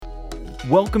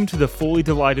Welcome to the Fully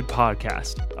Delighted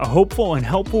Podcast, a hopeful and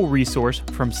helpful resource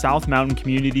from South Mountain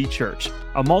Community Church,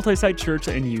 a multi-site church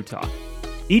in Utah.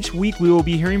 Each week we will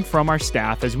be hearing from our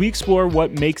staff as we explore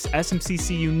what makes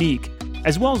SMCC unique,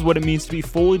 as well as what it means to be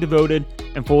fully devoted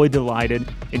and fully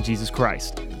delighted in Jesus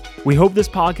Christ. We hope this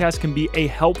podcast can be a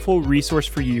helpful resource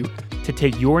for you to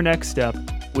take your next step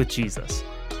with Jesus.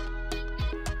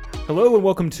 Hello and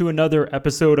welcome to another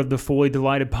episode of the Fully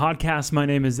Delighted Podcast. My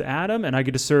name is Adam and I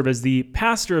get to serve as the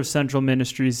pastor of Central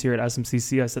Ministries here at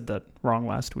SMCC. I said that wrong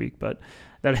last week, but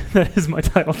that is my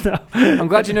title now. I'm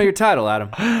glad you know your title, Adam.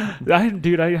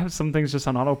 I have some things just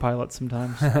on autopilot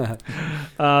sometimes.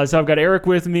 So I've got Eric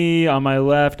with me on my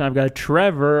left, and I've got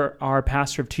Trevor, our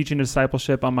pastor of teaching and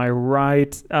discipleship, on my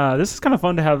right. This is kind of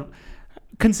fun to have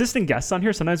consistent guests on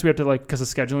here. Sometimes we have to, because of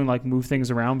scheduling, move things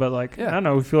around, but I don't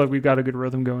know, we feel like we've got a good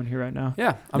rhythm going here right now.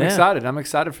 Yeah, I'm excited. I'm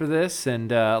excited for this,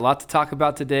 and a lot to talk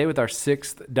about today with our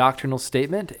sixth doctrinal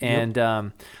statement, and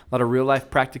a lot of real life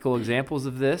practical examples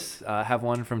of this. I have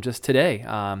one from just today.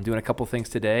 Doing a couple things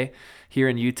today here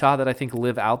in Utah that I think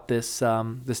live out this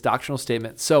doctrinal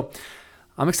statement. So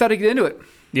I'm excited to get into it.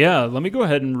 Yeah, let me go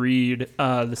ahead and read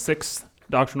the sixth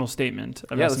doctrinal statement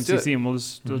of SMCC, and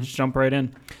let's jump right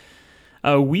in.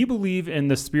 We believe in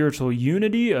the spiritual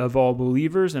unity of all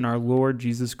believers in our Lord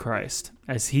Jesus Christ,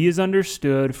 as he is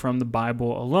understood from the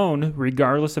Bible alone,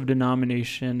 regardless of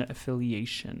denomination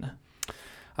affiliation.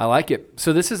 I like it.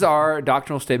 So this is our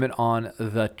doctrinal statement on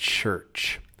the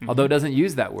church, although it doesn't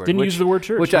use that word. Didn't use the word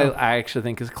church. Which I actually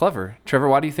think is clever. Trevor,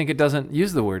 why do you think it doesn't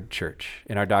use the word church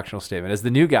in our doctrinal statement? As the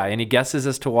new guy, any guesses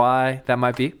as to why that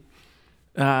might be?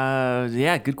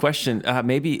 Good question.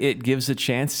 Maybe it gives a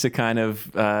chance to kind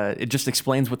of, it just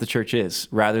explains what the church is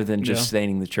rather than just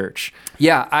stating the church.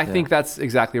 Yeah, I think that's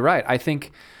exactly right. I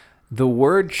think the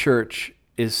word church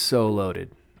is so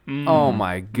loaded. Oh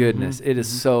my goodness. It is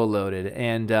so loaded.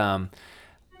 And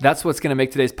that's what's going to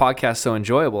make today's podcast so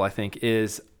enjoyable, I think,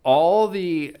 is all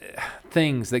the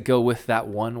things that go with that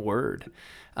one word.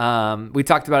 We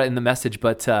talked about it in the message,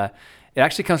 but it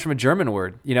actually comes from a German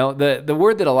word. You know, the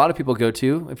word that a lot of people go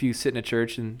to, if you sit in a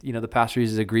church and, the pastor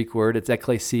uses a Greek word, it's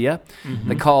ekklesia,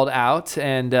 the called out.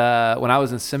 And when I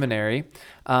was in seminary,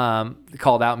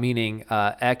 called out meaning,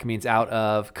 ek means out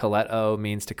of, kaleo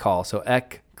means to call. So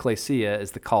ekklesia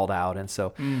is the called out. And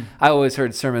so I always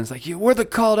heard sermons like, we're the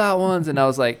called out ones. And I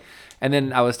was like, and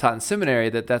then I was taught in seminary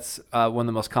that's one of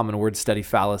the most common word study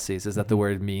fallacies is that the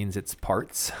word means its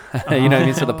parts. You know what I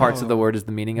mean? So the parts of the word is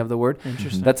the meaning of the word.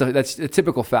 Interesting. That's a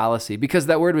typical fallacy because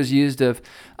that word was used of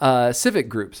civic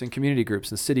groups and community groups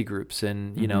and city groups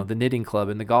and, the knitting club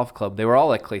and the golf club. They were all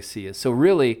ecclesias. So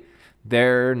really,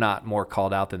 they're not more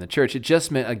called out than the church. It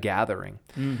just meant a gathering.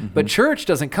 But church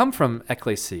doesn't come from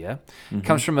ecclesia. It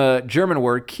comes from a German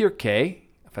word, Kirche.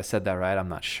 If I said that right, I'm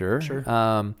not sure.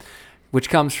 Which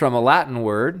comes from a Latin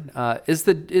word.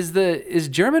 Is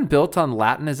German built on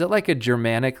Latin? Is it like a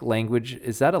Germanic language?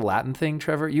 Is that a Latin thing,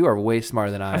 Trevor? You are way smarter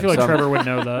than I am. I feel like Trevor would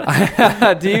know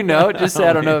that. Do you know? Just say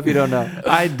I don't know if you don't know.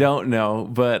 I don't know,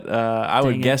 but I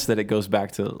would guess that it goes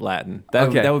back to Latin.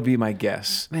 That would be my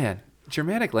guess. Man,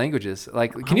 Germanic languages.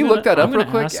 Can you look that up real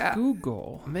quick? Ask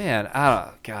Google. Man,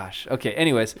 gosh. Okay,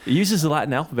 anyways. It uses the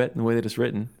Latin alphabet in the way that it's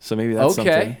written, so maybe that's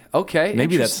something. Okay,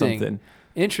 maybe that's something.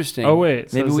 Interesting. Oh,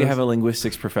 wait. Maybe we have a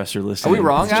linguists professor listening. Are we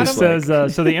wrong, Adam? It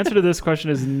says, so the answer to this question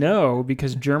is no,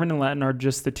 because German and Latin are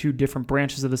just the two different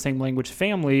branches of the same language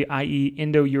family, i.e.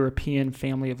 Indo-European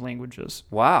family of languages.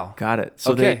 Wow. Got it.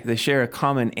 So they share a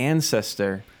common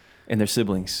ancestor and their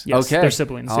siblings. Yes, they're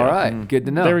siblings. All right. Good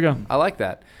to know. There we go. I like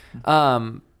that.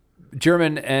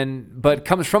 German but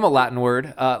comes from a Latin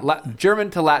word, German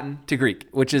to Latin to Greek,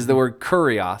 which is the word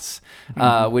kurios,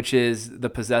 which is the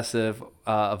possessive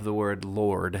of the word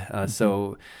Lord.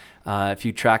 So if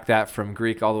you track that from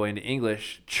Greek all the way into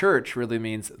English, church really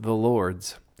means the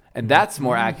Lord's. And that's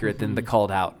more accurate than the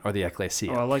called out or the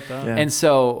ecclesia. Oh, I like that. Yeah. And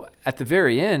so at the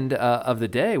very end of the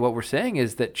day, what we're saying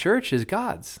is that church is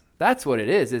God's. That's what it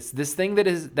is. It's this thing that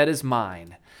is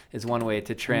mine. Is one way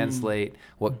to translate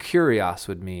what kurios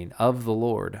would mean, of the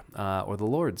Lord, or the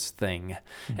Lord's thing.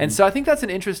 And so I think that's an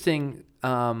interesting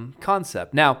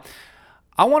concept. Now,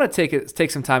 I want to take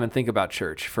some time and think about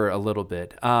church for a little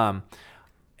bit.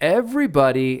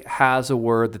 Everybody has a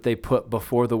word that they put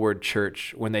before the word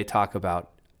church when they talk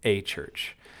about a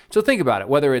church. So think about it,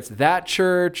 whether it's that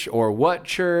church or what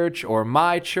church or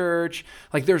my church,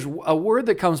 there's a word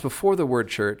that comes before the word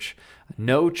church,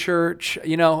 no church,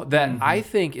 that I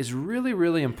think is really,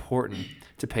 really important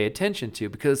to pay attention to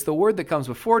because it's the word that comes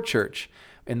before church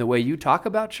in the way you talk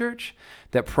about church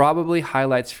that probably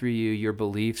highlights for you your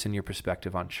beliefs and your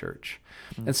perspective on church.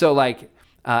 And so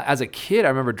as a kid, I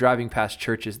remember driving past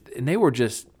churches, and they were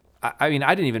just, I mean,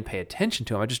 I didn't even pay attention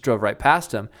to them. I just drove right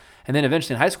past them. And then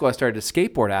eventually in high school, I started to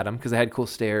skateboard at them because they had cool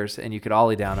stairs and you could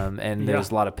ollie down them, and there was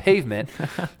a lot of pavement.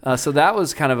 So that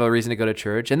was kind of a reason to go to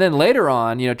church. And then later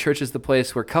on, church is the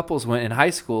place where couples went in high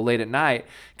school late at night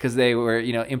because they were,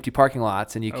 empty parking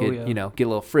lots, and you could, get a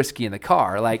little frisky in the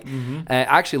car. Like, I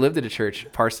actually lived at a church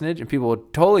parsonage, and people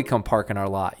would totally come park in our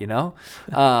lot,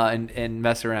 and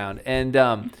mess around.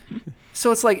 And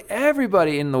so it's like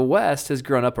everybody in the West has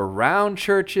grown up around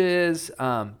churches,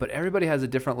 but everybody has a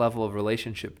different level of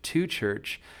relationship to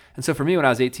church. And so for me, when I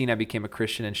was 18, I became a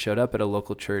Christian and showed up at a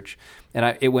local church.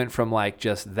 And it went from like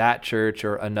just that church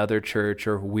or another church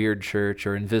or weird church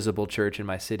or invisible church in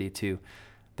my city to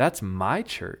that's my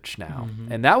church now.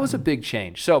 And that was a big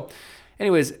change. So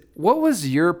anyways, what was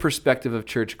your perspective of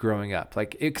church growing up?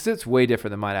 Like, because it's way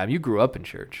different than mine. I mean, you grew up in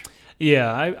church.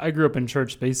 Yeah, I grew up in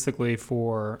church basically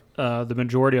for the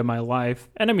majority of my life.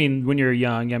 And I mean, when you're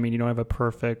young, I mean, you don't have a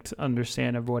perfect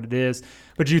understanding of what it is.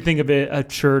 But you think of a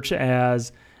church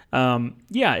as,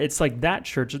 it's like that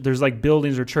church. There's like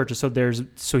buildings or churches.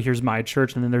 So here's my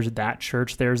church, and then there's that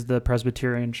church. There's the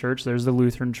Presbyterian church. There's the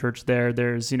Lutheran church there.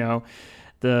 There's, you kind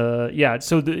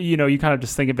of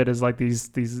just think of it as like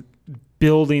these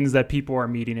buildings that people are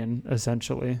meeting in,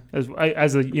 essentially,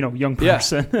 as a young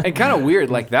person. Yeah. And kind of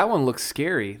weird, like that one looks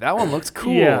scary, that one looks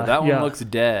cool, that one looks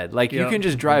dead. Like you can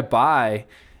just drive by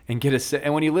and get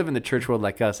and when you live in the church world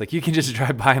like us, like you can just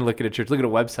drive by and look at a church, look at a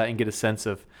website and get a sense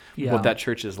of what that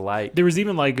church is like. There was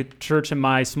even like a church in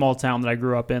my small town that I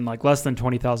grew up in, like less than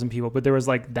 20,000 people, but there was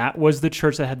like, that was the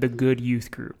church that had the good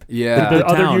youth group. Yeah. The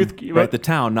other town, youth, right? The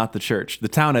town, not the church. The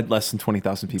town had less than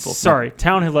 20,000 people. Sorry,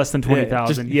 town had less than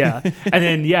 20,000. Yeah. And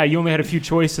then, you only had a few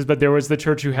choices, but there was the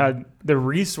church who had the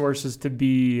resources to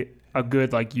be a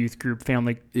good like youth group,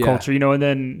 family culture, and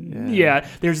then,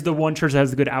 there's the one church that has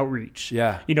the good outreach,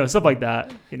 stuff like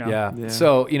that, Yeah.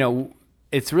 So,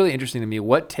 it's really interesting to me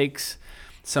what takes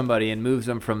somebody and moves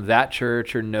them from that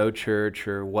church or no church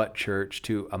or what church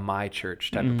to a my church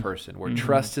type of person where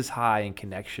trust is high and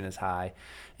connection is high.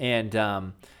 And,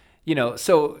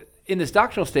 so in this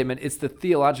doctrinal statement, it's the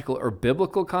theological or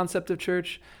biblical concept of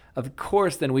church. Of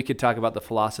course, then we could talk about the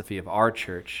philosophy of our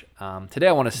church. Today,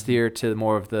 I want to steer to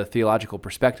more of the theological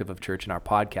perspective of church in our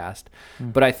podcast.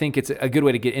 But I think it's a good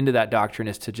way to get into that doctrine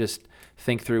is to just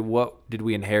think through what did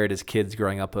we inherit as kids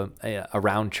growing up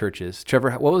around churches.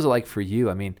 Trevor, what was it like for you?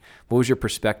 I mean, what was your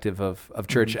perspective of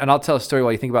church? And I'll tell a story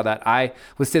while you think about that. I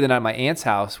would stay the night at my aunt's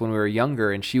house when we were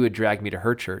younger, and she would drag me to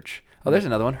her church. Oh, there's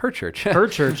another one. Her church. Her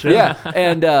church. Yeah.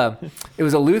 And it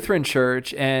was a Lutheran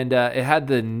church, and it had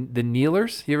the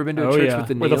kneelers. You ever been to a church with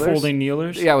the kneelers? With the folding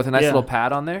kneelers? Yeah, with a nice little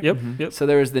pad on there. Yep. So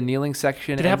there was the kneeling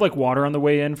section. Did it have like water on the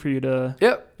way in for you to?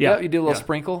 Yep. Yeah. You do a little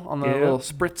sprinkle on the little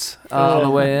spritz on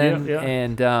the way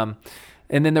in.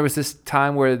 And then there was this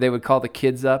time where they would call the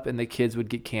kids up, and the kids would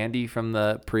get candy from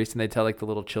the priest, and they'd tell like the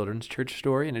little children's church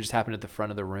story, and it just happened at the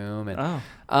front of the room. And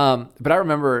but I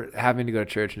remember having to go to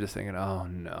church and just thinking, oh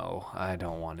no, I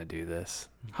don't want to do this.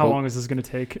 How long is this going to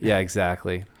take? Yeah,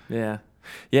 exactly. Yeah.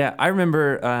 I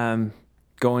remember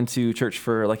going to church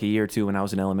for like a year or two when I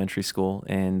was in elementary school,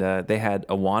 and they had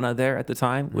Awana there at the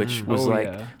time, which was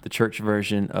the church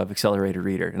version of Accelerated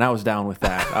Reader, and I was down with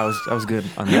that. I was good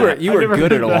on that. You were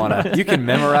good at Awana. You can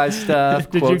memorize stuff,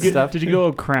 quote stuff. Did you go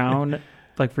a crown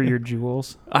like for your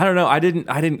jewels? I don't know. I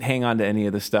didn't hang on to any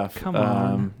of the stuff. Come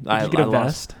on. Did you get a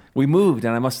vest? We moved,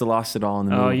 and I must have lost it all in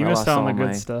the move. Oh, you missed out on the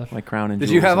good stuff. My crown and jewels.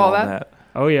 Did you have all that?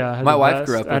 Oh yeah, my wife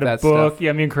grew up with that stuff.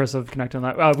 Yeah, me and Chris have connected on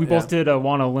that. We both did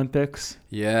Awana Olympics.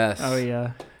 Yes. Oh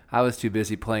yeah. I was too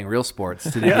busy playing real sports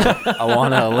to do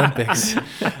Awana Olympics.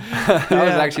 I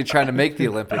was actually trying to make the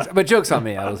Olympics, but joke's on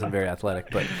me. I wasn't very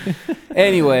athletic. But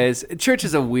anyways, church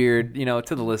is a weird,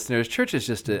 to the listeners, church is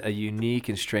just a unique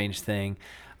and strange thing.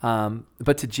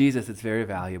 But to Jesus, it's very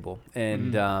valuable.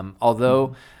 And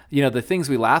although, the things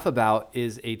we laugh about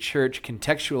is a church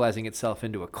contextualizing itself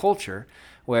into a culture,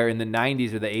 where in the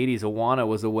 90s or the 80s, Awana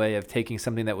was a way of taking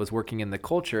something that was working in the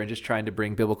culture and just trying to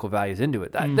bring biblical values into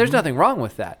it. There's nothing wrong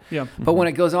with that. Yeah. But when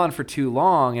it goes on for too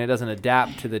long and it doesn't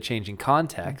adapt to the changing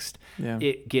context,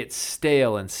 it gets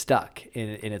stale and stuck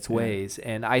in its ways.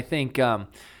 And I think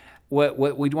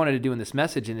what we wanted to do in this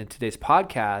message and in today's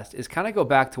podcast is kind of go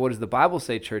back to what does the Bible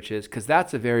say church is, because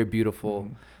that's a very beautiful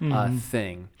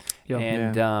thing. Yeah.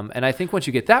 And I think once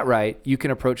you get that right, you can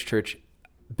approach church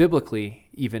biblically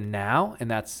even now, and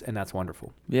that's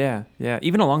wonderful. Yeah.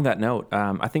 Even along that note,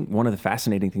 I think one of the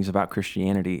fascinating things about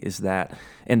Christianity is that,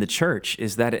 and the church,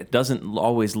 is that it doesn't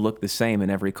always look the same in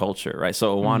every culture, right?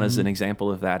 So Awana is an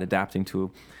example of that, adapting to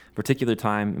a particular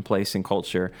time and place and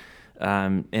culture.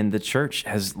 And the church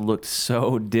has looked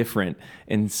so different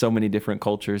in so many different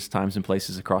cultures, times, and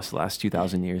places across the last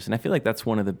 2,000 years. And I feel like that's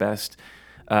one of the best.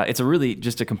 It's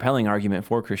just a compelling argument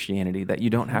for Christianity that you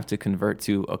don't have to convert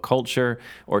to a culture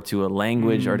or to a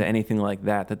language or to anything like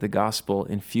that, that the gospel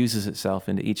infuses itself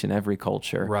into each and every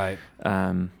culture. Right.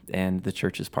 And the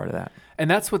church is part of that. And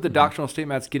that's what the doctrinal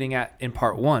statement's getting at in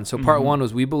part one. So part one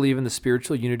was, we believe in the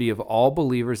spiritual unity of all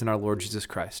believers in our Lord Jesus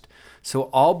Christ. So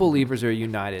all believers are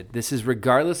united. This is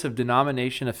regardless of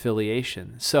denomination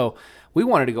affiliation. So we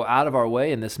wanted to go out of our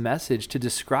way in this message to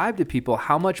describe to people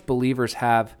how much believers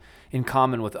have in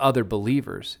common with other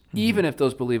believers, even if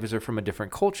those believers are from a different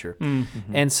culture.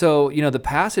 And so, the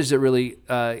passage that really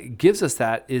gives us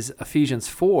that is Ephesians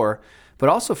 4, but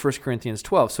also 1 Corinthians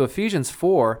 12. So Ephesians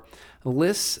 4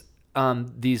 lists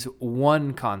these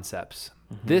one concepts.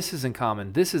 This is in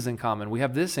common. This is in common. We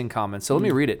have this in common. So let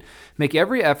me read it. Make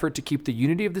every effort to keep the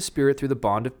unity of the Spirit through the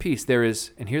bond of peace. There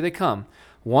is, and here they come,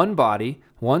 one body,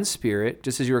 one Spirit,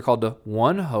 just as you were called to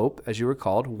one hope, as you were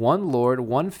called, one Lord,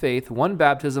 one faith, one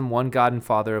baptism, one God and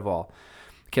Father of all.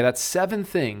 Okay, that's 7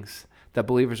 things that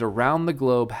believers around the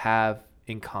globe have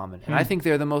in common. And I think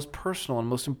they're the most personal and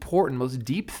most important, most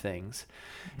deep things.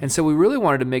 And so we really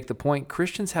wanted to make the point,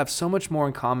 Christians have so much more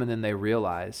in common than they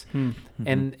realize.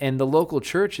 And the local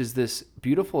church is this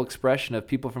beautiful expression of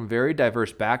people from very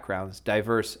diverse backgrounds,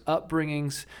 diverse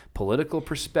upbringings, political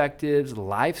perspectives,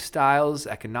 lifestyles,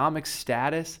 economic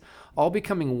status, all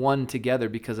becoming one together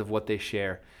because of what they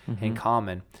share in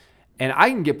common. And I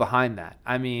can get behind that.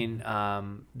 I mean,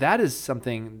 that is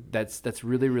something that's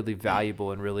really, really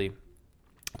valuable and really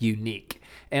unique.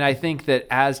 And I think that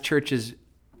as churches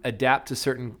adapt to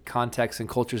certain contexts and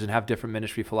cultures and have different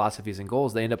ministry philosophies and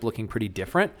goals, they end up looking pretty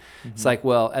different. It's like,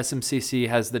 well, SMCC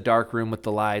has the dark room with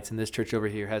the lights, and this church over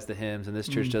here has the hymns, and this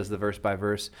church does the verse by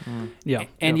verse.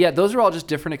 And yet those are all just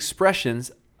different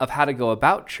expressions of how to go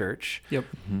about church.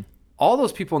 All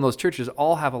those people in those churches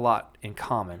all have a lot in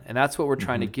common. And that's what we're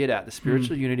trying to get at, the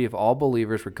spiritual unity of all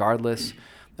believers, regardless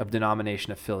of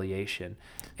denomination affiliation.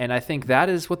 And I think that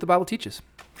is what the Bible teaches.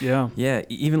 Yeah.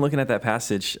 Even looking at that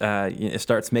passage, it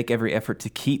starts, make every effort to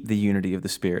keep the unity of the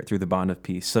Spirit through the bond of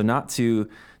peace. So not to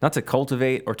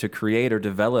cultivate or to create or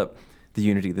develop the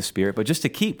unity of the Spirit, but just to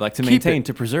keep, like to maintain,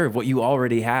 to preserve what you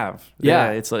already have.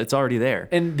 It's already there.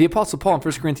 And the Apostle Paul in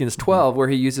 1 Corinthians 12, where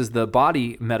he uses the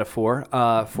body metaphor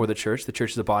for the church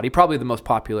is a body, probably the most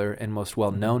popular and most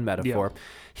well-known metaphor.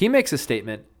 He makes a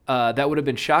statement that would have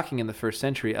been shocking in the first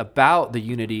century about the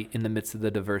unity in the midst of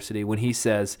the diversity when he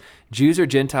says, Jews or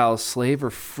Gentiles, slave or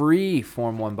free,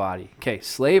 form one body. Okay,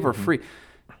 slave or free.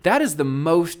 That is the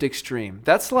most extreme.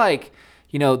 That's like,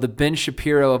 the Ben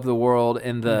Shapiro of the world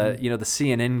and the, the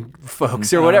CNN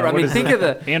folks or whatever. I mean, think of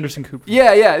the Anderson Cooper.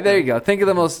 Yeah, there you go. Think of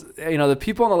the most, the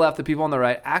people on the left, the people on the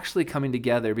right actually coming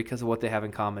together because of what they have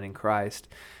in common in Christ.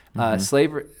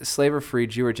 Slave or free,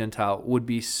 Jew or Gentile would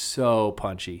be so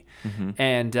punchy.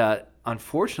 And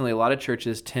unfortunately, a lot of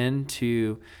churches tend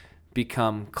to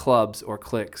become clubs or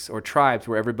cliques or tribes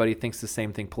where everybody thinks the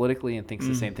same thing politically and thinks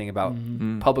the same thing about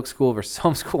public school versus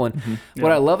homeschool. And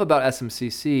what I love about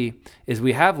SMCC is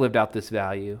we have lived out this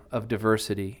value of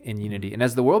diversity and unity. And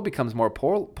as the world becomes more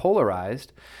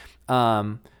polarized,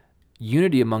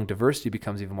 unity among diversity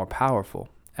becomes even more powerful.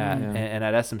 And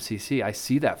at SMCC, I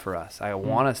see that for us. I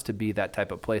want us to be that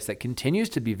type of place that continues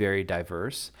to be very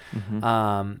diverse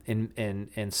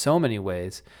in so many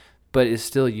ways, but is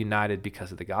still united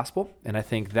because of the gospel. And I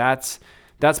think that's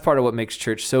part of what makes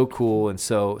church so cool and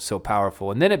so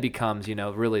powerful. And then it becomes,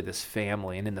 really this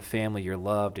family. And in the family, you're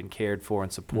loved and cared for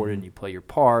and supported, and you play your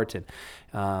part. And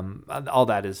all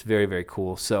that is very, very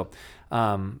cool. So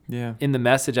in the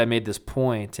message, I made this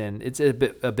point, and it's a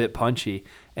bit punchy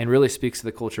and really speaks to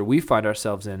the culture we find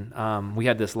ourselves in. We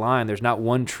had this line, there's not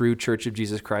one true church of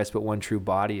Jesus Christ, but one true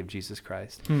body of Jesus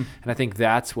Christ. And I think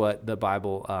that's what the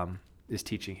Bible is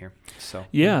teaching here. So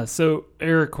So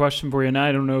Eric, question for you, and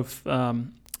I don't know if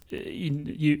I'm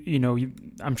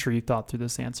sure you thought through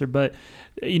this answer, but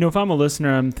if I'm a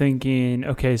listener, I'm thinking,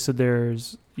 okay, so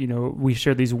there's we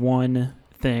share these one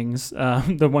things,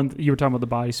 the one you were talking about, the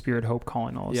body, spirit, hope,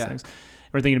 calling, all those things.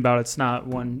 We're thinking about it's not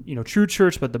one true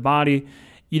church, but the body.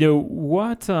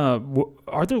 What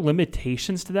are there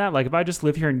limitations to that? Like if I just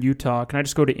live here in Utah, can I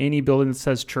just go to any building that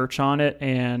says church on it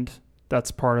and that's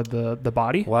part of the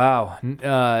body? Wow.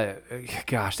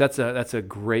 Gosh, that's a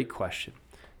great question.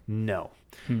 No.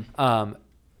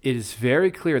 It is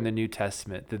very clear in the New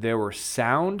Testament that there were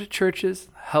sound churches,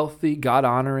 healthy,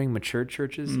 God-honoring, mature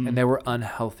churches, and there were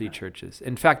unhealthy churches.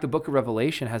 In fact, the book of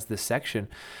Revelation has this section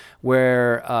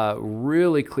where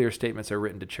really clear statements are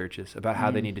written to churches about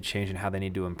how they need to change and how they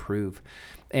need to improve.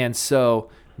 And so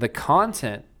the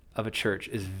content of a church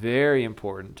is very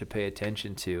important to pay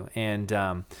attention to. And,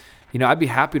 I'd be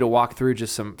happy to walk through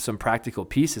just some practical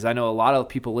pieces. I know a lot of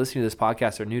people listening to this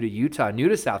podcast are new to Utah, new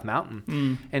to South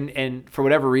Mountain, and for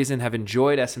whatever reason have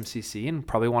enjoyed SMCC and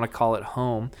probably want to call it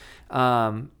home.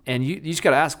 And you just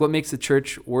got to ask, what makes the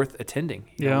church worth attending?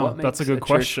 What makes that's a good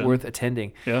question. Worth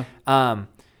attending. Yeah.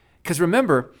 Because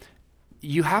remember,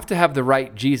 you have to have the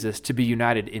right Jesus to be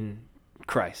united in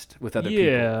Christ with other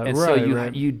people. And so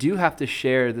you do have to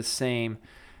share the same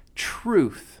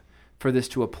truth for this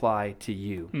to apply to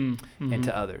you and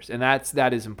to others. And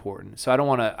that is important. So I don't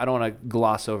want to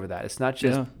gloss over that. It's not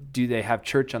just do they have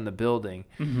church on the building.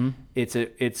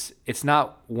 It's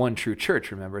not one true church,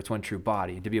 remember. It's one true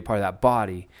body. And to be a part of that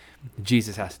body,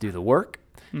 Jesus has to do the work.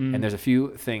 And there's a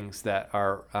few things that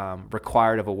are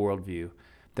required of a worldview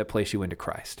that place you into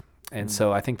Christ. And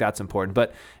so I think that's important.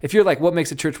 But if you're like, what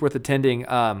makes a church worth attending?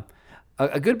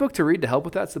 A good book to read to help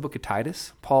with that is the book of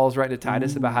Titus. Paul's writing to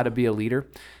Titus about how to be a leader,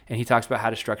 and he talks about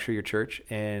how to structure your church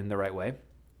in the right way.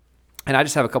 And I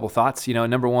just have a couple thoughts.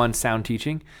 Number one, sound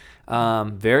teaching.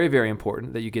 Very, very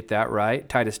important that you get that right.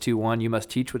 Titus 2:1, you must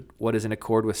teach what is in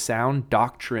accord with sound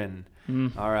doctrine.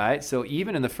 All right. So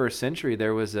even in the first century,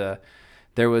 there was a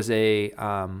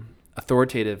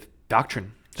authoritative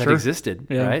doctrine that existed,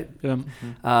 right?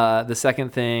 Yeah. The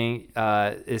second thing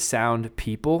is sound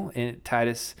people. And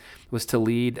Titus was to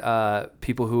lead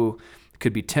people who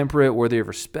could be temperate, worthy of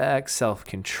respect,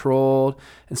 self-controlled.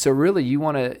 And so really you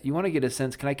want to get a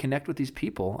sense, can I connect with these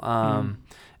people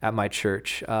at my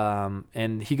church?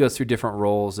 And he goes through different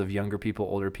roles of younger people,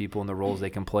 older people, and the roles they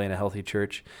can play in a healthy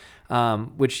church.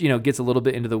 Which gets a little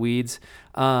bit into the weeds.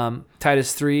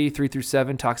 Titus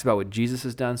 3:3-7 talks about what Jesus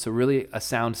has done. So really a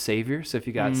sound savior. So if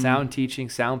you got sound teaching,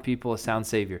 sound people, a sound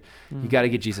savior, you got to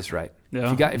get Jesus right.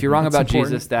 Yeah. If you're wrong about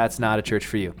important. Jesus, that's not a church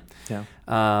for you. Yeah.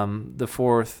 The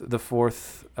fourth.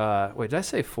 Wait, did I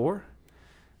say 4?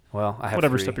 Well, I have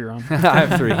whatever 3. step you're on. I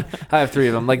have 3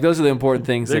 of them. Like those are the important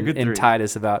things in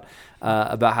Titus about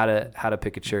how to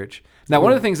pick a church. Now,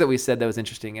 one of the things that we said that was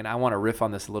interesting, and I want to riff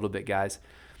on this a little bit, guys.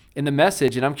 In the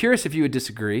message, and I'm curious if you would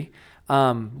disagree,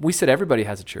 we said everybody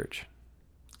has a church.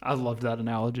 I loved that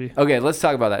analogy. Okay, let's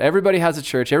talk about that. Everybody has a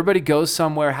church. Everybody goes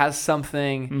somewhere, has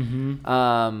something,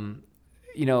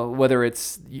 whether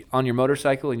it's on your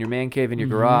motorcycle, in your man cave, in your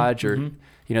garage, or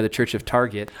the church of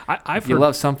Target. I've heard,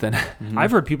 love something.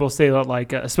 I've heard people say that,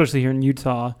 like, especially here in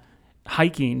Utah,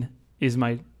 hiking is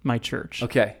my church.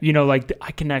 Okay.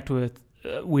 I connect with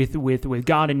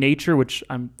God and nature, which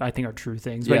I think are true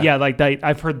things. But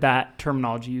I've heard that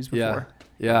terminology used before.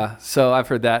 Yeah. So I've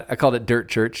heard that. I called it dirt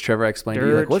church. Trevor explained to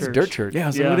you, what's dirt church?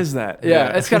 Yeah. So what is that?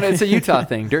 Yeah. It's a Utah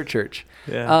thing, dirt church.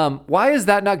 Yeah. Why is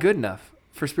that not good enough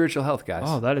for spiritual health, guys?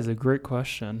 Oh, that is a great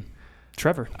question.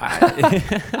 Trevor.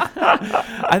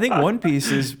 I think one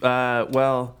piece is,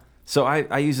 so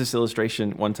I used this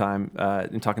illustration one time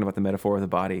in talking about the metaphor of the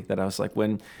body, that I was like,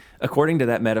 according to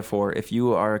that metaphor, if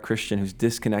you are a Christian who's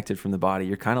disconnected from the body,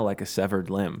 you're kind of like a severed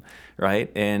limb,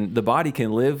 right? And the body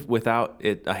can live without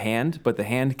a hand, but the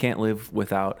hand can't live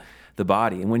without the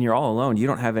body. And when you're all alone, you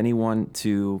don't have anyone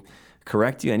to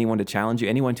correct you, anyone to challenge you,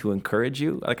 anyone to encourage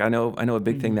you. Like I know a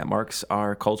big thing that marks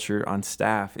our culture on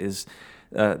staff is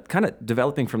kind of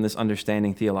developing from this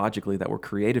understanding theologically that we're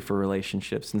created for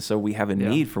relationships. And so we have a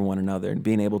need for one another, and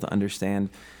being able to understand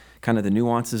kind of the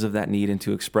nuances of that need and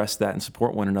to express that and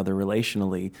support one another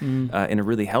relationally in a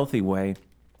really healthy way.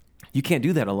 You can't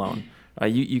do that alone.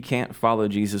 You can't follow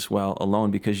Jesus well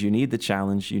alone, because you need the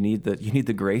challenge, you need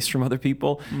the grace from other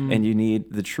people, and you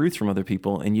need the truth from other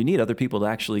people, and you need other people to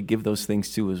actually give those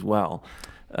things to as well.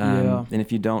 And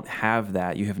if you don't have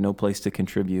that, you have no place to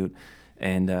contribute,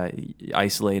 and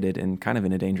isolated and kind of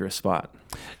in a dangerous spot.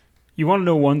 You want to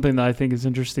know one thing that I think is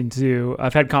interesting too?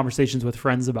 I've had conversations with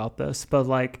friends about this, but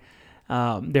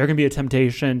there can be a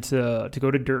temptation to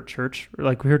go to dirt church,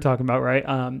 like we were talking about,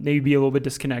 right? Maybe be a little bit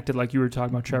disconnected, like you were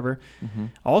talking about, Trevor. Mm-hmm.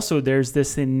 Also, there's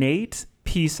this innate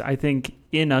piece, I think,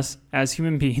 in us as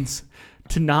human beings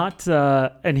to not,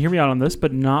 and hear me out on this,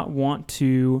 but not want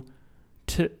to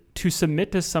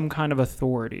submit to some kind of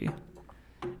authority.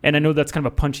 And I know that's kind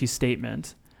of a punchy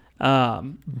statement.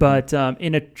 But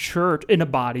in a church, in a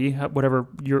body, whatever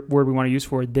word we want to use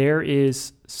for it, there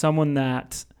is someone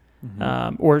that,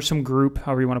 or some group,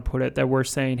 however you want to put it, that we're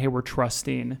saying, hey, we're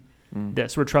trusting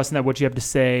this. We're trusting that what you have to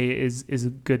say is a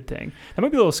good thing. That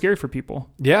might be a little scary for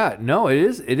people. Yeah, no, it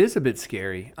is. It is a bit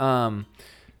scary.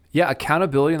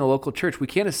 Accountability in the local church. We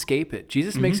can't escape it.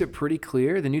 Jesus makes it pretty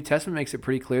clear. The New Testament makes it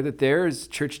pretty clear that there is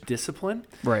church discipline.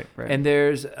 Right. And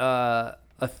there's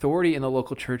a authority in the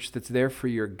local church that's there for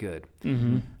your good.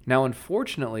 Mm-hmm. Now,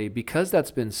 unfortunately, because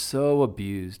that's been so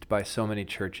abused by so many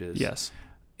churches, Yes.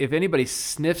 if anybody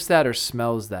sniffs that or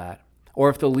smells that, or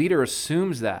if the leader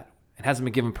assumes that and hasn't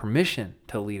been given permission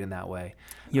to lead in that way,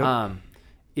 Yep.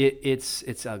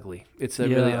 it's ugly. It's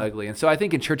really ugly. And so I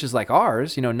think in churches like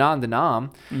ours,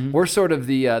 non-denom, we're sort of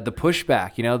the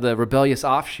pushback, the rebellious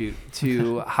offshoot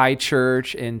to high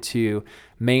church and to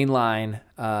mainline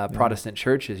Protestant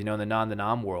churches, in the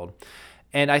non-denom world.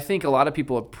 And I think a lot of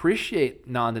people appreciate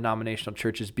non-denominational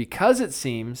churches because it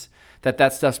seems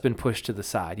that stuff's been pushed to the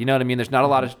side. You know what I mean? There's not a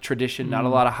lot of tradition, not a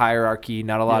lot of hierarchy,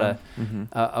 not a lot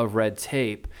of red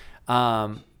tape.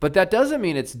 But that doesn't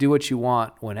mean it's do what you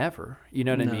want whenever. You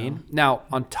know what I mean? Now,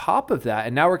 on top of that,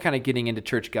 and now we're kind of getting into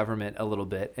church government a little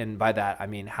bit. And by that, I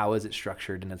mean, how is it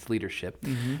structured in its leadership?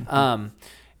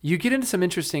 You get into some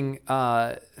interesting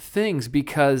things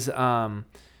because, oh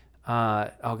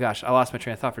gosh, I lost my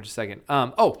train of thought for just a second.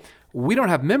 We don't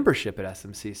have membership at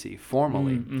SMCC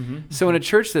formally. So in a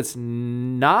church that's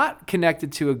not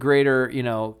connected to a greater,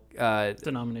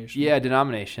 Denomination. Yeah,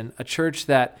 denomination. A church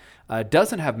that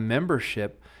doesn't have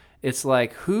membership, it's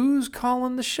like who's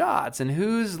calling the shots and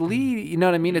who's lead. You know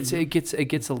what I mean? It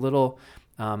gets a little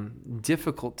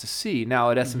difficult to see.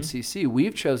 Now at SMCC,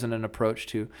 we've chosen an approach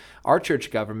to our church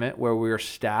government where we are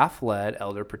staff-led,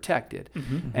 elder-protected.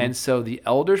 And so the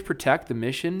elders protect the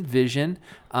mission, vision,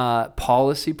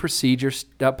 policy, procedures,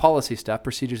 policy stuff,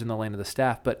 procedures in the lane of the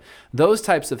staff. But those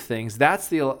types of things, that's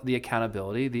the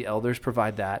accountability. The elders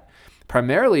provide that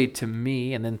primarily to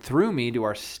me and then through me to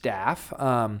our staff.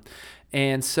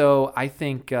 And so I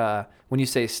think when you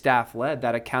say staff-led,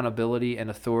 that accountability and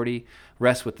authority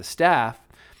rests with the staff.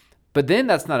 But then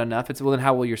that's not enough. It's, well, then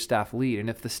how will your staff lead? And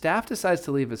if the staff decides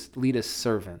to lead as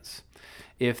servants,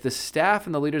 if the staff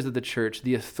and the leaders of the church,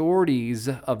 the authorities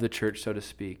of the church, so to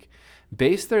speak,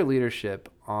 base their leadership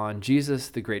on Jesus,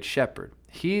 the great shepherd,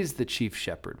 he's the chief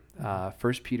shepherd,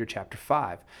 1 Peter chapter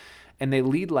 5, and they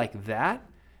lead like that,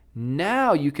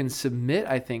 now you can submit,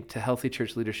 I think, to healthy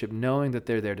church leadership knowing that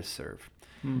they're there to serve.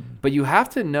 But you have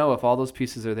to know if all those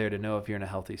pieces are there to know if you're in a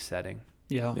healthy setting.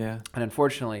 Yeah. And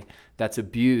unfortunately, that's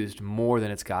abused more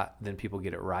than people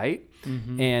get it right.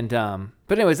 And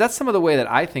but anyways, that's some of the way that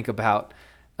I think about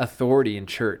authority in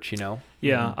church,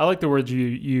 Yeah, I like the word you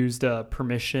used,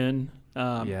 permission,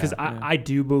 because I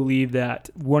do believe that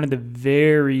one of the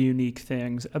very unique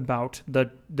things about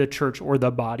the church or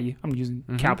the body, I'm using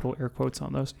capital air quotes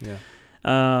on those,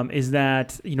 is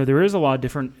that there is a lot of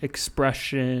different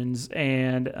expressions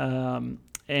and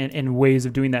ways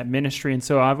of doing that ministry. And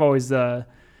so I've always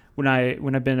when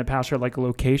I've been a pastor at like a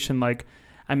location, like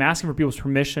I'm asking for people's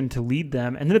permission to lead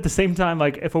them, and then at the same time,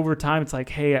 like if over time it's like,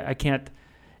 hey, I can't,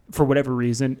 for whatever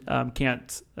reason,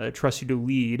 can't trust you to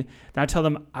lead, then I tell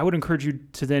them I would encourage you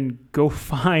to then go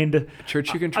find a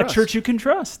church you can trust. A church you can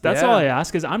trust. That's all I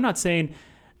ask. Is I'm not saying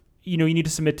you need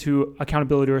to submit to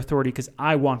accountability or authority because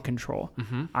I want control.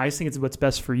 I just think it's what's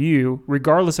best for you,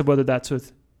 regardless of whether that's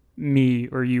with me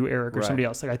or you, Eric, or somebody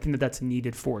else. Like I think that's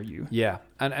needed for you. Yeah,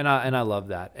 and I love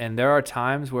that. And there are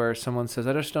times where someone says,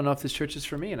 "I just don't know if this church is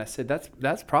for me," and I said,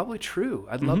 "That's probably true.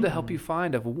 I'd love to help you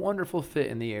find a wonderful fit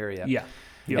in the area." Yeah.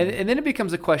 And then it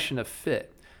becomes a question of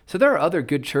fit. So there are other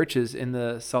good churches in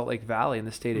the Salt Lake Valley in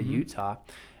the state of Utah.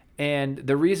 And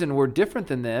the reason we're different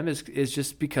than them is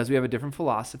just because we have a different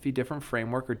philosophy, different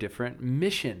framework, or different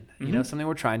mission, something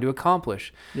we're trying to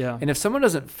accomplish. Yeah. And if someone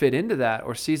doesn't fit into that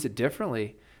or sees it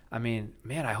differently, I mean,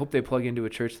 man, I hope they plug into a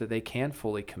church that they can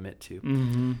fully commit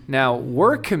to. Now,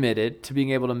 we're committed to being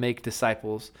able to make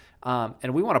disciples,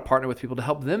 and we want to partner with people to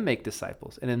help them make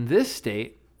disciples. And in this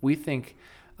state, we think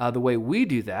the way we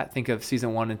do that, think of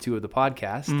season 1 and 2 of the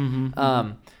podcast,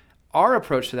 our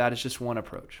approach to that is just one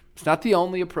approach. It's not the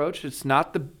only approach. It's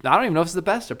not I don't even know if it's the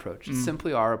best approach. It's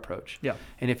simply our approach. Yeah.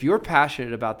 And if you're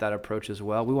passionate about that approach as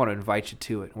well, we want to invite you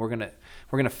to it. We're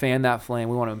gonna fan that flame.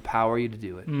 We want to empower you to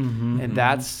do it. And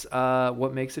that's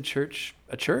what makes a church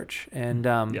a church. And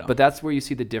but that's where you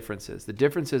see the differences. The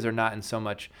differences are not in so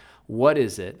much what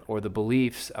is it or the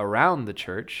beliefs around the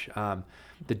church.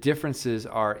 The differences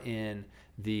are in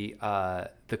the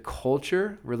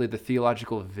culture, really the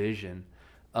theological vision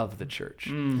of the church.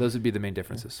 Those would be the main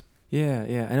differences.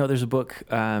 Yeah. I know there's a book,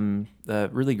 a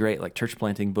really great like church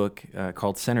planting book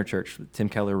called Center Church that Tim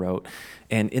Keller wrote.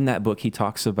 And in that book, he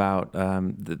talks about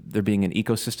there being an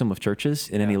ecosystem of churches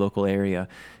in any local area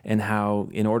and how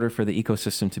in order for the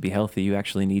ecosystem to be healthy, you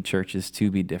actually need churches to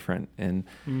be different. And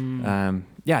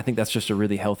I think that's just a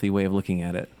really healthy way of looking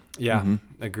at it. Yeah,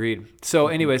 agreed. So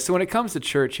anyway, so when it comes to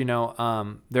church,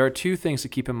 there are two things to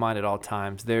keep in mind at all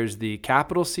times. There's the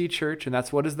capital C church, and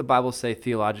that's what does the Bible say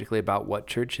theologically about what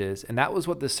church is. And that was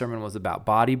what this sermon was about,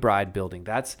 body, bride, building.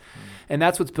 And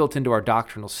that's what's built into our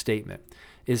doctrinal statement,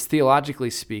 is theologically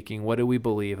speaking, what do we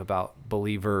believe about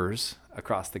believers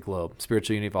across the globe,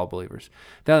 spiritual unity of all believers.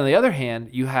 Then on the other hand,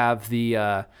 you have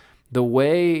the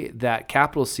way that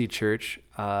capital C church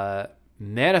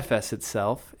manifests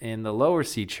itself in the lower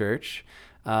C church,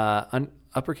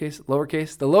 uppercase,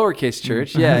 lowercase, the lowercase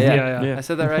church. Yeah. I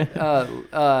said that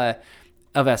right.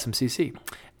 Of SMCC.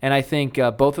 And I think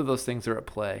both of those things are at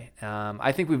play.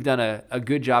 I think we've done a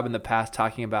good job in the past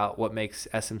talking about what makes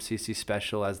SMCC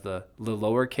special as the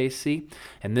lowercase c,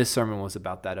 and this sermon was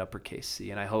about that uppercase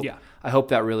C. And I hope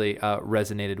that really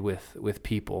resonated with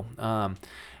people.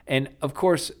 And of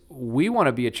course, we want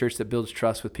to be a church that builds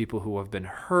trust with people who have been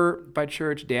hurt by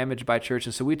church, damaged by church.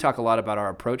 And so we talk a lot about our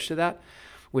approach to that,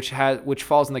 which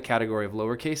falls in the category of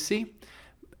lowercase c.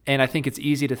 And I think it's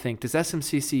easy to think, does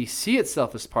SMCC see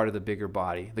itself as part of the bigger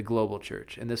body, the global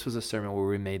church? And this was a sermon where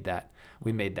we made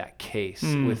that case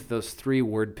with those three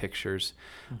word pictures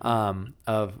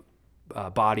of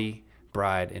body,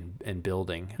 bride, and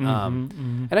building.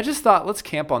 And I just thought, let's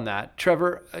camp on that.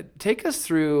 Trevor, take us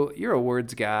through, you're a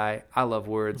words guy. I love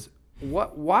words.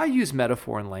 Why use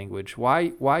metaphor and language?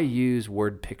 Why use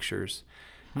word pictures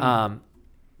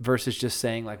versus just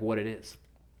saying like what it is?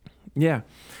 Yeah.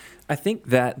 I think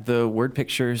that the word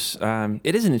pictures,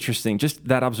 it isn't interesting, just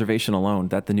that observation alone,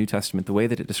 that the New Testament, the way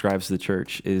that it describes the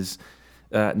church is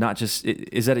not just,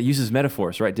 is that it uses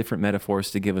metaphors, right? Different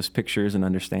metaphors to give us pictures and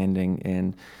understanding.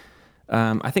 And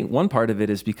I think one part of it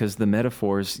is because the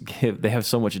metaphors they have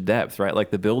so much depth, right?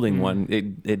 Like the building one,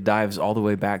 it dives all the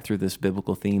way back through this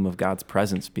biblical theme of God's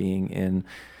presence being in,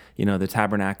 the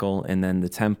tabernacle and then the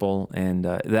temple. And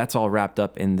that's all wrapped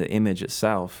up in the image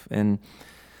itself. And,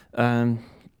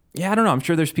 I don't know. I'm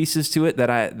sure there's pieces to it that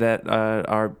are,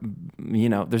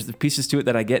 there's the pieces to it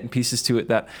that I get and pieces to it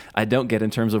that I don't get in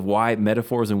terms of why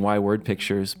metaphors and why word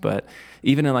pictures. But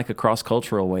even in like a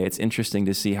cross-cultural way, it's interesting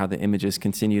to see how the images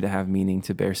continue to have meaning,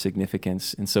 to bear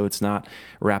significance. And so it's not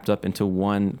wrapped up into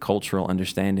one cultural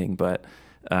understanding, but,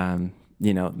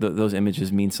 those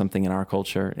images mean something in our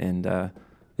culture. And, I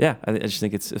just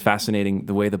think it's fascinating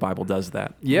the way the Bible does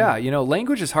that. Yeah,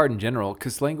 language is hard in general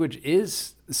because language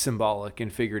is symbolic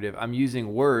and figurative. I'm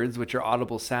using words, which are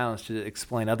audible sounds, to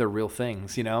explain other real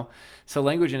things, So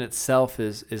language in itself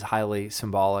is highly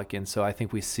symbolic, and so I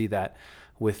think we see that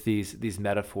with these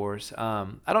metaphors. I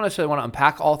don't necessarily want to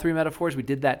unpack all three metaphors. We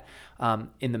did that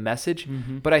in the message,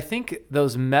 but I think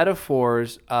those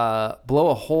metaphors blow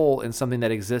a hole in something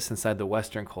that exists inside the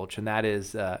Western culture, and that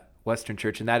is Western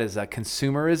church, and that is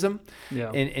consumerism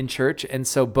in church. And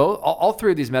so all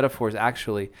three of these metaphors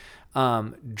actually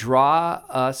draw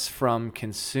us from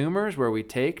consumers where we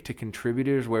take to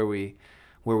contributors where we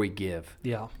give.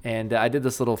 Yeah. And I did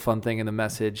this little fun thing in the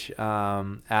message,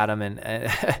 Adam, and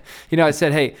I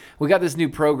said, hey, we got this new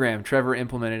program. Trevor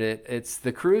implemented it. It's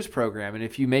the cruise program, and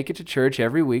if you make it to church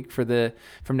every week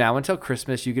from now until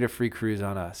Christmas, you get a free cruise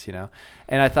on us.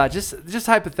 And I thought, just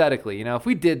hypothetically, if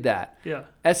we did that,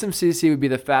 SMCC would be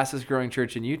the fastest growing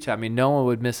church in Utah. I mean, no one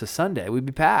would miss a Sunday. We'd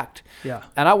be packed. Yeah.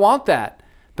 And I want that,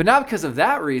 but not because of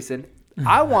that reason.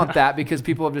 I want that because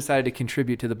people have decided to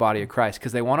contribute to the body of Christ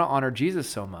because they want to honor Jesus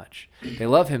so much. They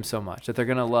love him so much that they're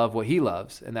going to love what he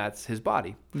loves, and that's his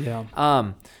body. Yeah.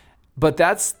 But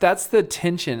that's the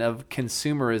tension of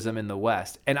consumerism in the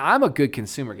West. And I'm a good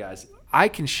consumer, guys. I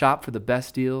can shop for the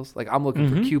best deals. Like I'm looking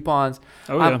for coupons.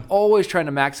 I'm always trying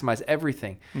to maximize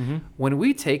everything. When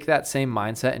we take that same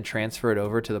mindset and transfer it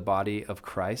over to the body of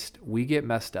Christ, we get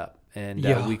messed up. And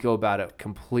we go about it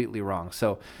completely wrong.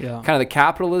 So kind of the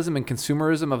capitalism and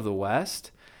consumerism of the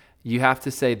West, you have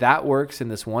to say that works in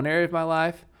this one area of my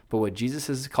life, but what Jesus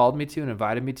has called me to and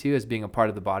invited me to as being a part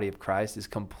of the body of Christ is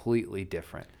completely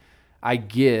different. I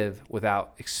give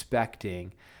without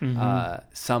expecting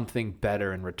something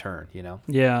better in return,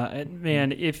 Yeah, and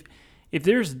man, if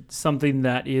there's something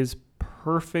that is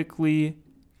perfectly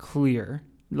clear,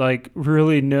 like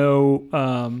really no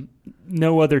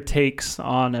other takes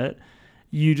on it.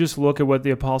 You just look at what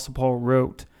the Apostle Paul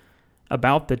wrote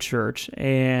about the church,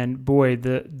 and boy,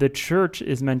 the church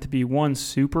is meant to be, one,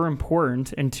 super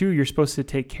important, and two, you're supposed to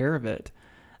take care of it.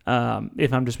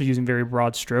 If I'm just using very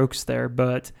broad strokes there,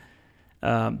 but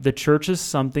the church is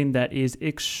something that is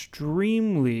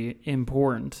extremely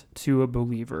important to a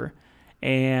believer.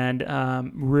 And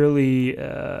really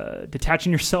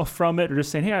detaching yourself from it, or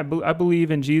just saying, hey, I believe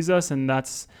in Jesus, and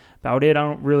that's about it. I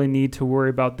don't really need to worry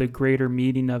about the greater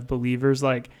meeting of believers.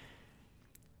 Like,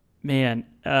 man,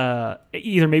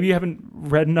 either maybe you haven't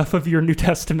read enough of your New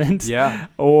Testament, Yeah.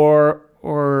 or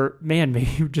man,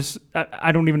 maybe you just,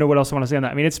 I don't even know what else I want to say on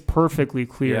that. I mean, it's perfectly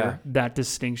clear that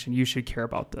distinction. You should care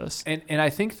about this. And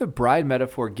I think the bride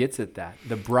metaphor gets at that.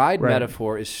 The bride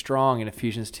metaphor is strong in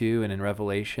Ephesians 2 and in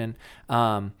Revelation.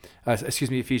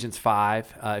 Ephesians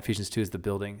 5. Ephesians 2 is the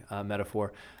building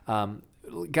metaphor.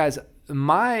 Guys,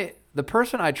 the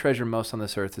person I treasure most on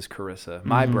this earth is Carissa,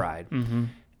 my bride.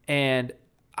 And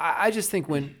I just think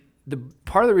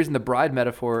part of the reason the bride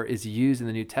metaphor is used in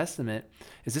the New Testament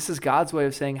is this is God's way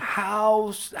of saying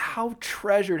how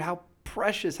treasured, how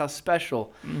precious, how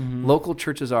special local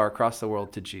churches are across the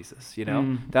world to Jesus. You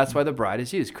know, that's why the bride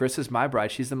is used. Carissa's my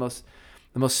bride. She's the most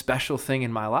special thing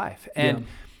in my life, and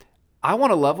I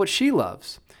want to love what she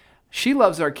loves. She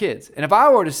loves our kids, and if I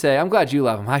were to say, "I'm glad you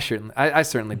love them," I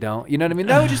certainly don't. You know what I mean?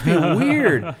 That would just be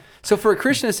weird. So for a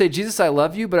Christian to say, "Jesus, I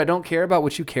love you, but I don't care about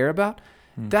what you care about,"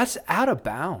 that's out of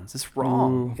bounds. It's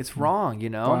wrong. It's wrong, you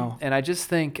know? Wow. And I just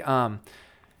think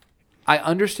I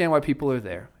understand why people are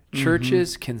there.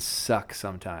 Churches can suck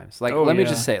sometimes. Like, let me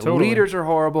just say, leaders are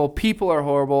horrible. People are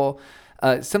horrible.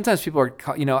 Sometimes people are,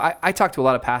 I talk to a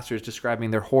lot of pastors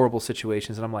describing their horrible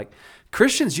situations, and I'm like,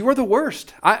 Christians, you are the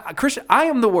worst. I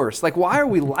am the worst. Like, why are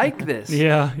we like this?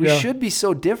 We should be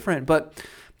so different. But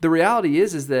the reality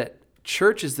is that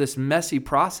church is this messy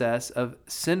process of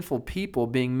sinful people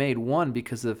being made one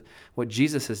because of what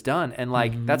Jesus has done. And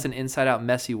like, that's an inside out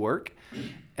messy work.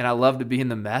 And I love to be in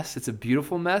the mess. It's a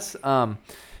beautiful mess.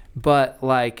 But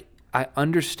like, I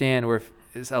understand where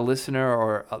if a listener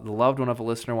or the loved one of a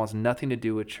listener wants nothing to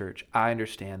do with church. I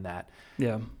understand that.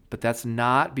 Yeah. But that's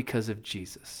not because of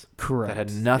Jesus. Correct. That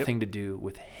had nothing to do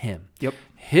with him. Yep.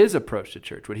 His approach to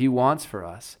church, what he wants for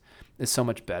us, is so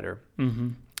much better.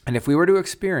 And if we were to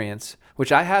experience,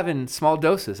 which I have in small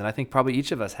doses, and I think probably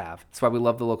each of us have, that's why we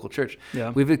love the local church.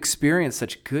 Yeah. We've experienced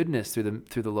such goodness through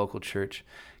the local church,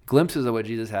 glimpses of what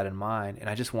Jesus had in mind, and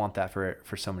I just want that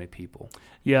for so many people.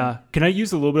 Yeah. Can I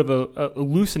use a little bit of a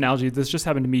loose analogy? This just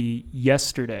happened to me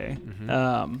yesterday.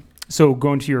 So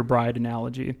going to your bride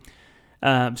analogy.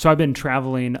 So I've been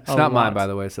traveling It's not mine, by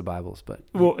the way. It's the Bible's, but...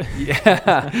 Well,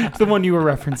 it's the one you were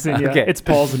referencing. Yeah. Okay. It's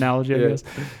Paul's analogy, I guess.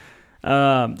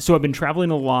 So I've been traveling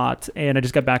a lot, and I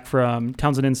just got back from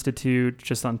Townsend Institute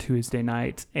just on Tuesday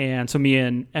night. And so me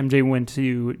and MJ went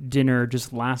to dinner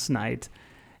just last night,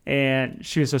 and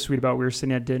she was so sweet about it. We were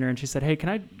sitting at dinner, and she said, "Hey, can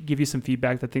I give you some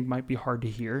feedback that I think might be hard to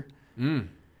hear?"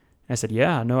 I said,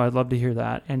 "Yeah, no, I'd love to hear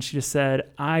that." And she just said,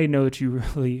 "I know that you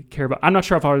really care about," I'm not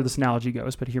sure how this analogy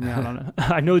goes, but hear me out on it.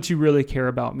 "I know that you really care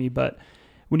about me, but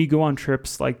when you go on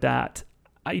trips like that,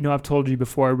 I've told you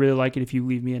before, I really like it if you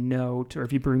leave me a note or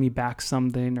if you bring me back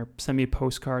something or send me a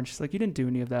postcard." And she's like, "You didn't do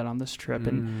any of that on this trip."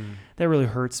 And that really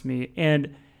hurts me.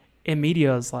 And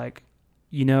media is like,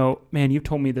 man, you've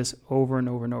told me this over and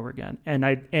over and over again. And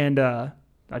I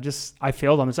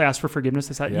failed on this. I asked for forgiveness.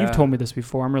 I said, "You've told me this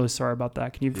before. I'm really sorry about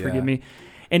that. Can you forgive me?"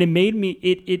 And it made me,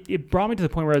 it brought me to the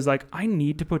point where I was like, I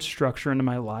need to put structure into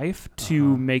my life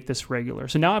to make this regular.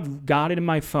 So now I've got it in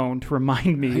my phone to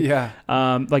remind me,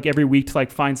 like every week to like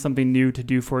find something new to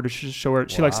do for her, to show her.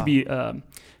 She likes to be,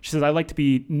 she says, "I like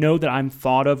to know that I'm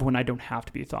thought of when I don't have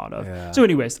to be thought of." Yeah. So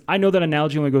anyways, I know that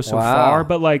analogy only goes so far,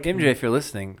 but like. MJ, if you're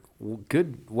listening,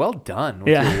 well done with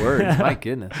your words. My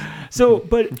goodness. So,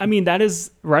 but I mean, that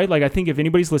is right. Like, I think if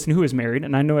anybody's listening who is married,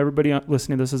 and I know everybody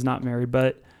listening to this is not married,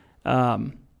 but,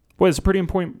 it's a pretty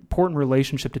important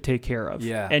relationship to take care of.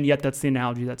 Yeah. And yet that's the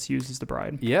analogy that's used as the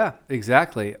bride. Yeah,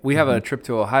 exactly. We have a trip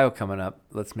to Ohio coming up.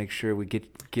 Let's make sure we get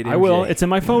in. I will. It's in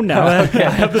my phone now. Okay. I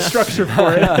have the structure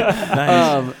for it.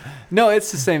 Nice. No,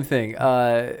 it's the same thing.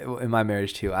 In my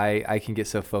marriage too, I can get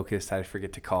so focused I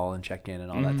forget to call and check in and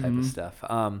all that type of stuff.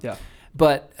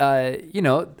 But,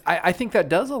 I think that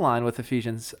does align with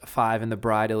Ephesians 5 and the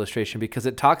bride illustration, because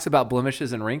it talks about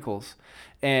blemishes and wrinkles.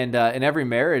 And in every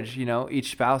marriage,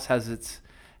 each spouse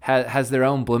has their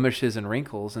own blemishes and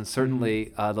wrinkles. And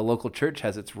certainly the local church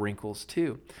has its wrinkles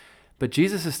too. But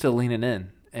Jesus is still leaning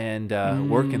in and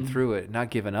working through it,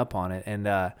 not giving up on it. And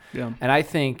and I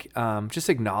think just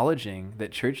acknowledging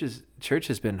that church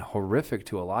has been horrific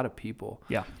to a lot of people.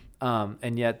 Yeah.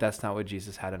 And yet that's not what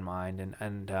Jesus had in mind.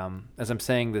 And as I'm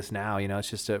saying this now, it's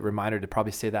just a reminder to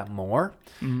probably say that more,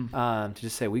 to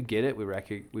just say, we get it. We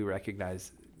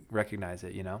recognize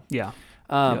it, Yeah.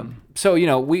 So,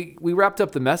 we wrapped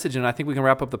up the message, and I think we can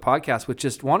wrap up the podcast with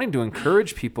just wanting to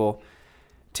encourage people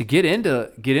to get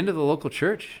into the local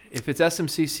church. If it's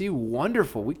SMCC,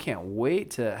 wonderful. We can't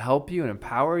wait to help you and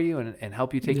empower you and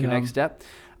help you take your next step.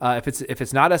 If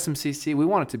it's not SMCC, we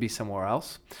want it to be somewhere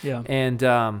else. Yeah.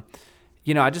 And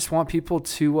I just want people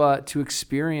to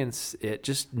experience it.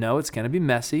 Just know it's going to be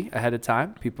messy ahead of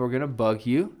time. People are going to bug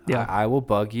you. Yeah. I will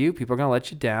bug you. People are going to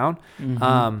let you down.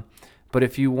 Mm-hmm. But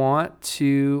if you want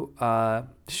to,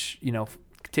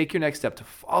 take your next step to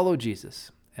follow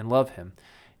Jesus and love him,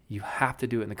 you have to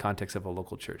do it in the context of a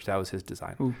local church. That was his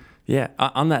design. Ooh. Yeah.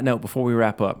 On that note, before we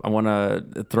wrap up, I want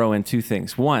to throw in two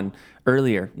things. One,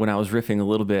 earlier when I was riffing a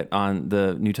little bit on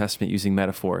the New Testament using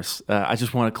metaphors, I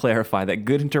just want to clarify that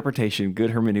good interpretation, good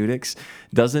hermeneutics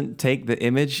doesn't take the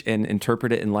image and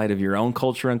interpret it in light of your own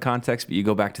culture and context, but you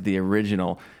go back to the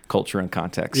original culture and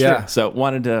context. Yeah. So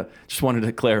wanted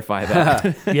to clarify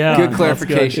that. Yeah. Good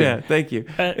clarification. Yeah. Thank you.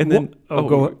 And then,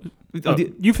 go ahead.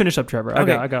 You finish up, Trevor.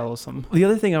 Okay. I got a little something. The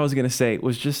other thing I was going to say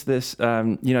was just this,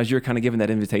 as you're kind of given that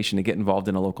invitation to get involved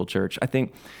in a local church, I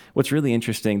think what's really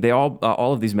interesting, they all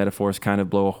of these metaphors kind of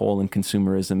blow a hole in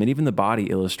consumerism, and even the body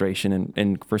illustration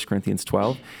in 1 Corinthians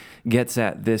 12 gets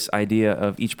at this idea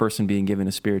of each person being given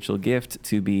a spiritual gift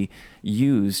to be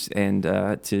used and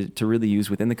to really use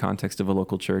within the context of a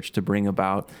local church to bring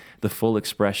about the full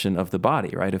expression of the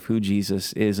body, right, of who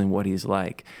Jesus is and what he's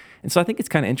like. And so I think it's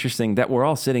kind of interesting that we're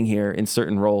all sitting here in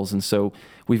certain roles. And so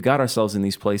we've got ourselves in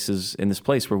this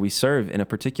place where we serve in a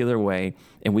particular way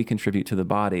and we contribute to the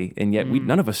body. And yet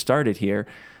none of us started here.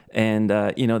 And,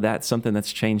 that's something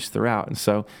that's changed throughout. And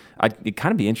so it'd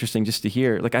kind of be interesting just to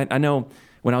hear, like, I know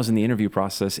when I was in the interview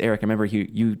process, Eric, I remember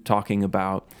you talking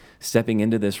about stepping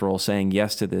into this role, saying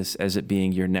yes to this as it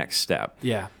being your next step.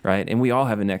 Yeah. Right. And we all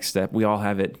have a next step. We all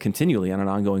have it continually on an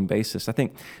ongoing basis. I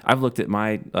think I've looked at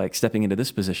my stepping into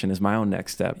this position as my own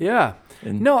next step. Yeah.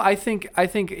 And no, I think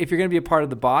if you're going to be a part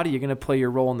of the body, you're going to play your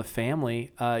role in the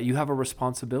family. You have a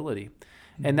responsibility.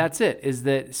 And that's it, is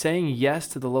that saying yes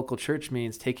to the local church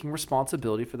means taking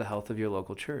responsibility for the health of your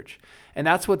local church. And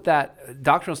that's what that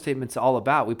doctrinal statement's all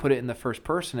about. We put it in the first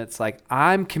person. It's like,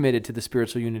 I'm committed to the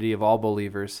spiritual unity of all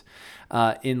believers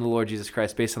in the Lord Jesus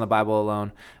Christ based on the Bible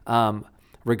alone,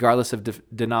 regardless of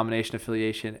denomination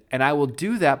affiliation. And I will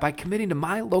do that by committing to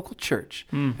my local church.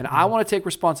 And I want to take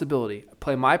responsibility,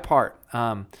 play my part.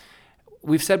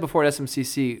 We've said before at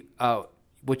SMCC,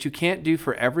 what you can't do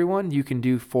for everyone, you can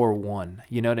do for one.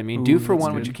 You know what I mean? Do for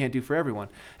one what you can't do for everyone.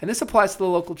 And this applies to the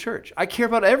local church. I care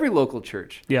about every local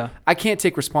church. Yeah. I can't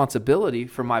take responsibility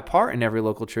for my part in every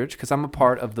local church because I'm a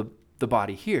part of the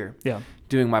body here,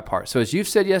 doing my part. So as you've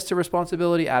said yes to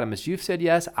responsibility, Adam, as you've said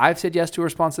yes, I've said yes to a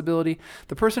responsibility.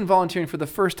 The person volunteering for the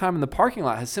first time in the parking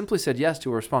lot has simply said yes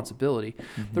to a responsibility.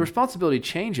 The responsibility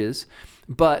changes,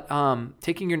 but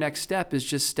taking your next step is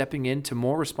just stepping into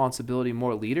more responsibility,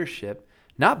 more leadership.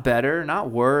 Not better, not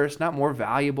worse, not more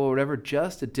valuable or whatever,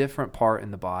 just a different part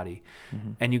in the body.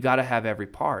 And you got to have every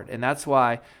part. And that's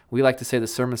why we like to say the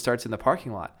sermon starts in the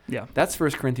parking lot. Yeah. That's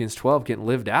 1 Corinthians 12 getting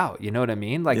lived out. You know what I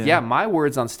mean? Like, my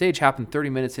words on stage happened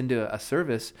 30 minutes into a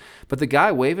service, but the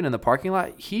guy waving in the parking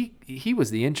lot, he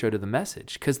was the intro to the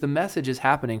message, because the message is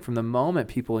happening from the moment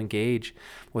people engage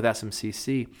with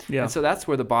SMCC. Yeah. And so that's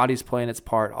where the body's playing its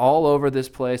part all over this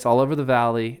place, all over the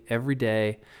valley, every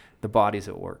day, the body's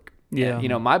at work. Yeah.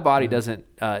 And, my body doesn't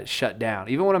shut down.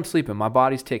 Even when I'm sleeping, my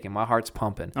body's ticking, my heart's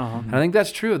pumping. And I think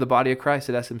that's true of the body of Christ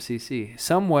at SMCC.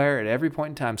 Somewhere at every point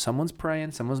in time, someone's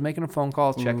praying, someone's making a phone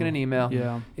call, checking an email.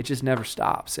 Yeah. It just never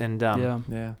stops. And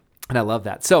and I love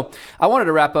that. So I wanted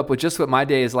to wrap up with just what my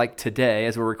day is like today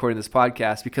as we're recording this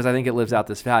podcast, because I think it lives out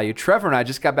this value. Trevor and I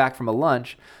just got back from a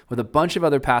lunch with a bunch of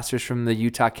other pastors from the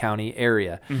Utah County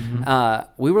area.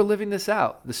 We were living this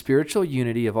out, the spiritual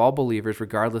unity of all believers,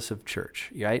 regardless of church,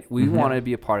 right? We wanted to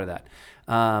be a part of that.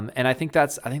 And I think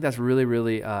that's really,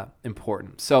 really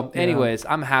important. So anyways,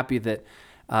 I'm happy that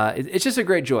it's just a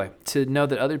great joy to know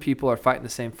that other people are fighting the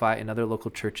same fight in other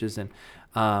local churches, and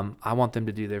I want them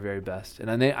to do their very best,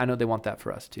 and I know they want that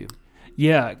for us too.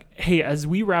 Yeah. Hey, as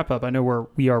we wrap up, I know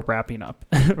we are wrapping up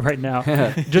right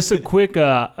now. Just a quick,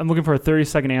 I'm looking for a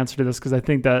 30-second answer to this, because I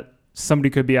think that somebody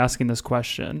could be asking this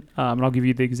question, and I'll give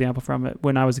you the example from it.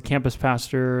 When I was a campus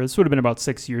pastor, this would have been about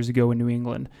 6 years ago in New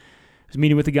England. I was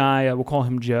meeting with a guy, we'll call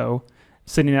him Joe,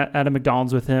 sitting at a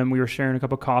McDonald's with him. We were sharing a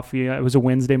cup of coffee. It was a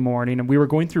Wednesday morning, and we were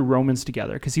going through Romans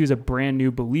together because he was a brand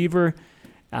new believer,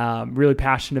 really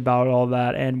passionate about all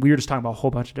that, and we were just talking about a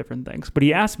whole bunch of different things. But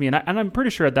he asked me, and I'm pretty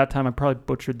sure at that time I probably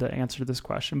butchered the answer to this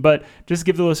question, but just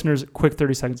give the listeners a quick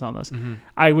 30 seconds on this.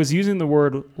 I was using the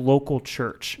word local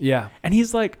church. Yeah. And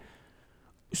he's like,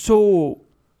 so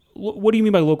what do you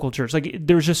mean by local church? Like,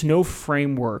 there's just no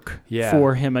framework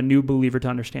for him, a new believer, to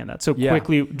understand that. So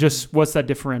quickly, just what's that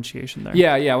differentiation there?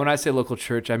 Yeah. When I say local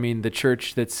church, I mean the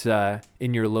church that's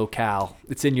in your locale.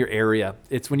 It's in your area.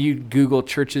 It's when you Google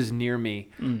churches near me,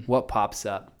 what pops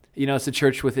up? It's a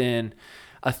church within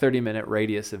a 30-minute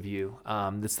radius of you.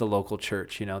 That's the local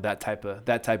church, that type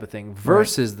of thing,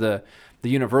 versus the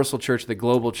universal church, the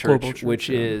global church, which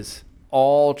is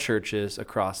all churches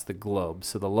across the globe.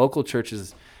 So the local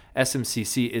churches,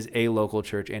 SMCC is a local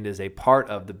church and is a part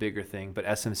of the bigger thing, but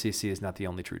SMCC is not the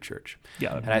only true church.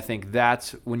 Yeah. And I think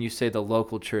that's when you say the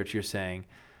local church,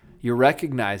 you're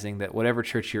recognizing that whatever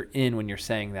church you're in when you're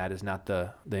saying that is not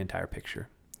the entire picture.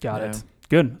 Got it.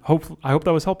 Good. I hope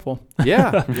that was helpful.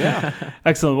 Yeah.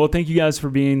 Excellent. Well, thank you guys for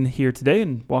being here today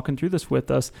and walking through this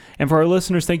with us. And for our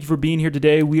listeners, thank you for being here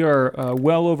today. We are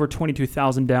well over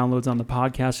 22,000 downloads on the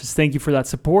podcast. Just thank you for that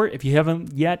support. If you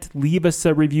haven't yet, leave us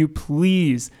a review,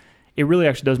 please. It really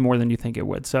actually does more than you think it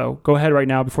would. So go ahead right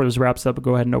now before this wraps up.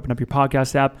 Go ahead and open up your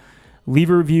podcast app. Leave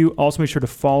a review. Also make sure to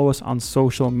follow us on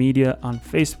social media, on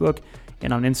Facebook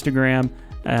and on Instagram.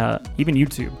 Even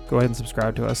YouTube. Go ahead and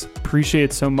subscribe to us. Appreciate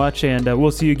it so much, and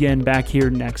we'll see you again back here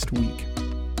next week.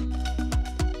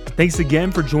 Thanks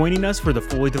again for joining us for the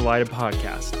Fully Delighted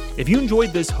podcast. If you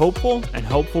enjoyed this hopeful and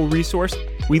helpful resource,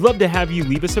 we'd love to have you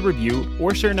leave us a review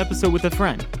or share an episode with a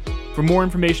friend. For more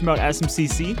information about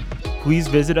SMCC, please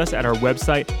visit us at our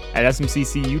website at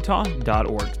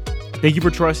smccutah.org. Thank you for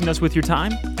trusting us with your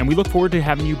time, and we look forward to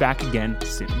having you back again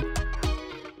soon.